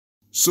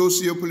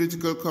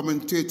Sociopolitical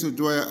commentator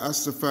Dwyer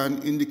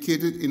Astaphan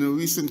indicated in a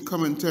recent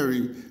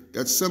commentary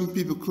that some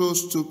people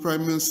close to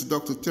Prime Minister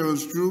Dr.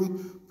 Terrance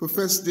Drew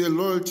profess their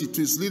loyalty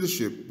to his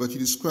leadership, but he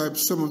described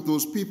some of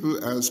those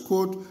people as,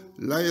 quote,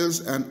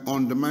 liars and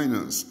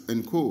underminers,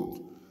 end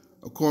quote.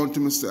 According to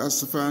Mr.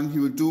 Astaphan, he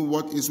will do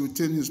what is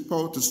within his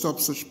power to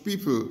stop such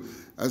people,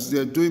 as they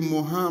are doing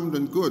more harm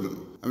than good.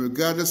 And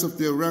regardless of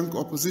their rank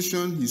or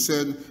position, he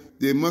said,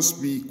 they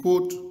must be,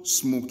 quote,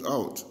 smoked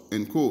out,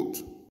 end quote.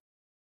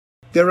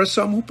 There are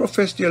some who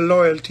profess their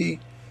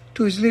loyalty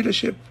to his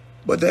leadership,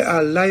 but they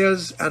are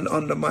liars and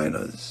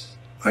underminers.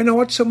 I know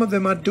what some of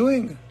them are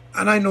doing,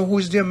 and I know who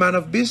is their man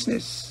of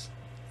business,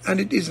 and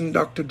it isn't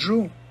Dr.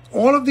 Drew.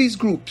 All of these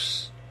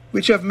groups,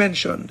 which I've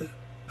mentioned,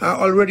 are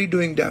already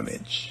doing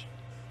damage,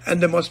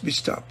 and they must be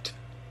stopped.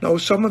 Now,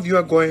 some of you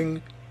are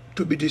going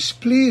to be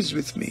displeased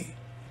with me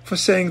for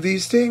saying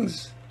these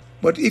things,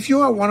 but if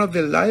you are one of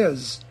the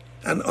liars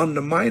and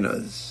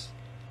underminers,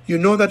 you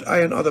know that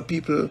I and other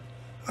people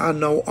are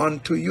now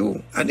unto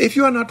you. And if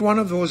you are not one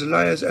of those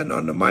liars and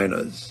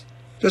underminers,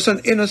 just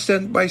an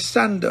innocent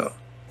bystander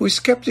who is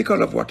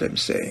skeptical of what I'm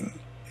saying,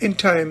 in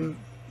time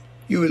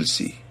you will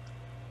see.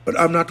 But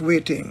I'm not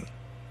waiting.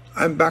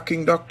 I'm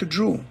backing Dr.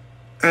 Drew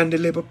and the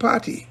Labour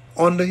Party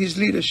under his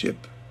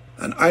leadership,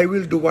 and I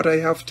will do what I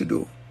have to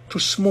do to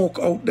smoke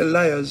out the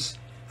liars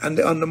and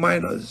the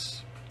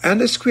underminers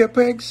and the square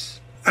pegs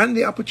and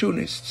the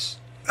opportunists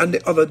and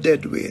the other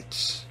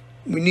deadweights.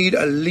 We need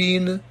a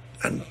lean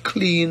and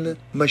clean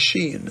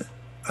machine.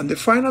 And the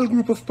final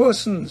group of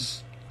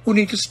persons who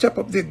need to step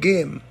up their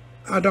game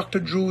are Dr.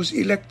 Drew's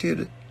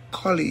elected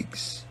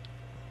colleagues.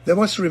 They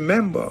must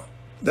remember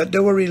that they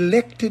were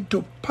elected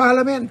to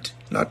Parliament,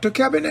 not to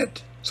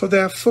Cabinet. So they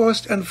are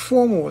first and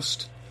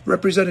foremost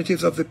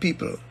representatives of the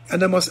people,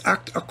 and they must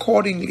act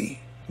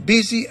accordingly,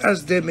 busy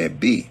as they may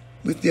be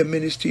with their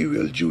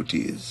ministerial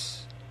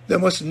duties. They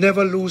must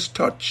never lose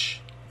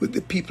touch with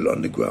the people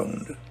on the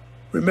ground.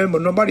 Remember,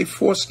 nobody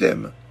forced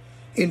them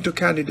into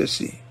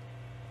candidacy.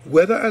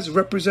 Whether as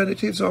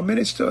representatives or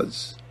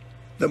ministers,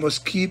 they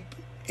must keep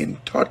in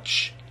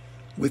touch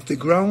with the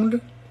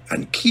ground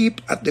and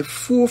keep at the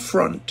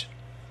forefront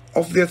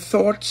of their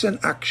thoughts and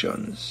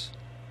actions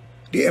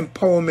the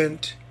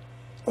empowerment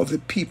of the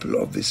people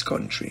of this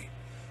country,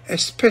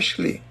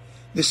 especially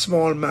the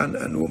small man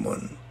and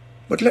woman.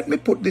 But let me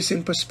put this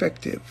in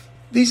perspective.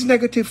 These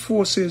negative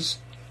forces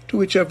to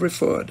which I've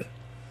referred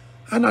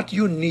are not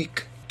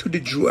unique to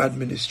the Drew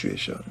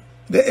administration.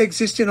 They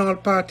exist in all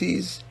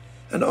parties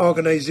and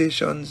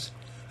organizations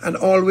and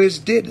always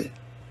did.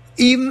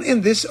 Even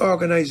in this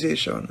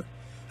organization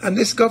and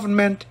this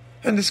government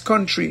and this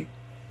country,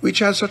 which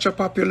has such a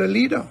popular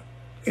leader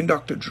in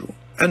Dr. Drew.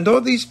 And though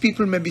these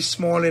people may be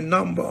small in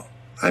number,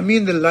 I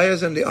mean the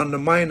liars and the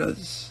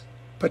underminers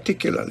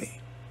particularly,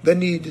 they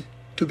need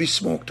to be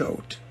smoked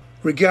out,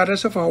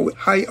 regardless of how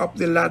high up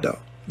the ladder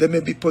they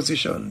may be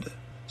positioned.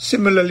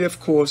 Similarly,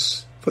 of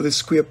course, for the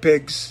square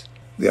pegs,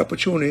 the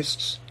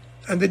opportunists,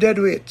 and the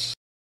deadweights.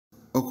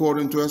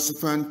 According to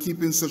Astaphan,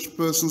 keeping such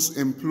persons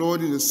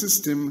employed in the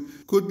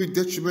system could be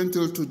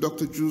detrimental to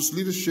Dr. Drew's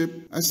leadership,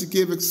 as he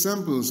gave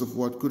examples of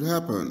what could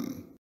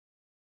happen.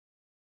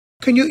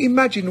 Can you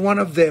imagine one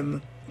of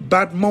them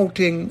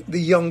bad-mouthing the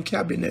young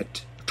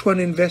cabinet to an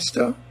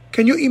investor?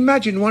 Can you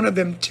imagine one of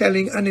them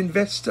telling an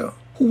investor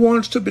who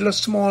wants to build a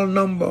small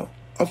number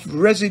of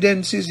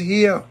residences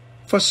here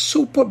for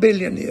super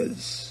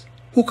billionaires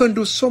who can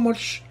do so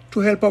much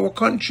to help our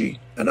country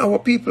and our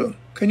people?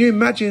 Can you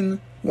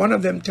imagine one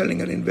of them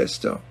telling an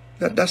investor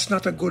that that's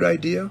not a good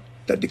idea,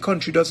 that the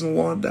country doesn't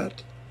want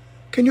that?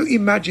 Can you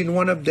imagine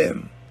one of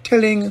them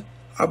telling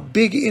a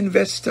big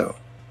investor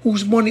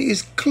whose money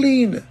is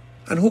clean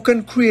and who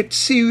can create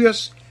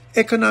serious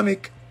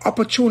economic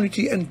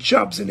opportunity and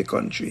jobs in the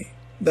country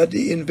that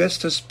the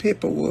investor's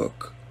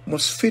paperwork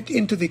must fit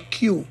into the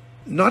queue,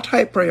 not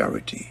high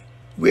priority,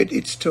 wait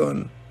its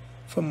turn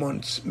for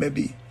months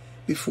maybe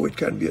before it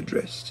can be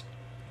addressed?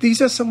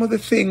 These are some of the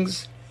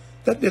things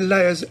that the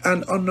liars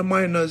and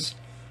underminers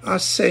are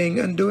saying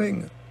and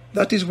doing.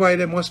 That is why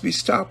they must be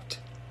stopped,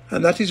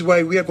 and that is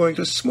why we are going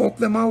to smoke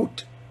them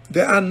out.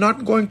 They are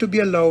not going to be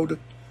allowed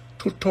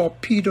to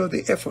torpedo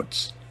the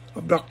efforts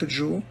of Dr.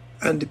 Drew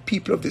and the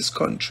people of this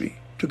country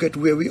to get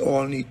where we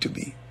all need to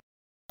be.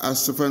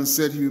 Astaphan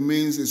said he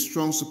remains a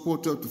strong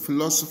supporter of the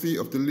philosophy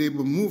of the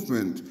labor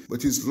movement,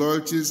 but his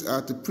loyalties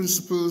are to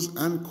principles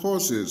and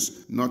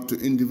causes, not to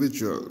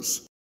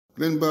individuals.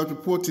 Glenn Bart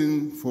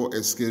reporting for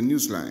SK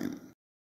Newsline.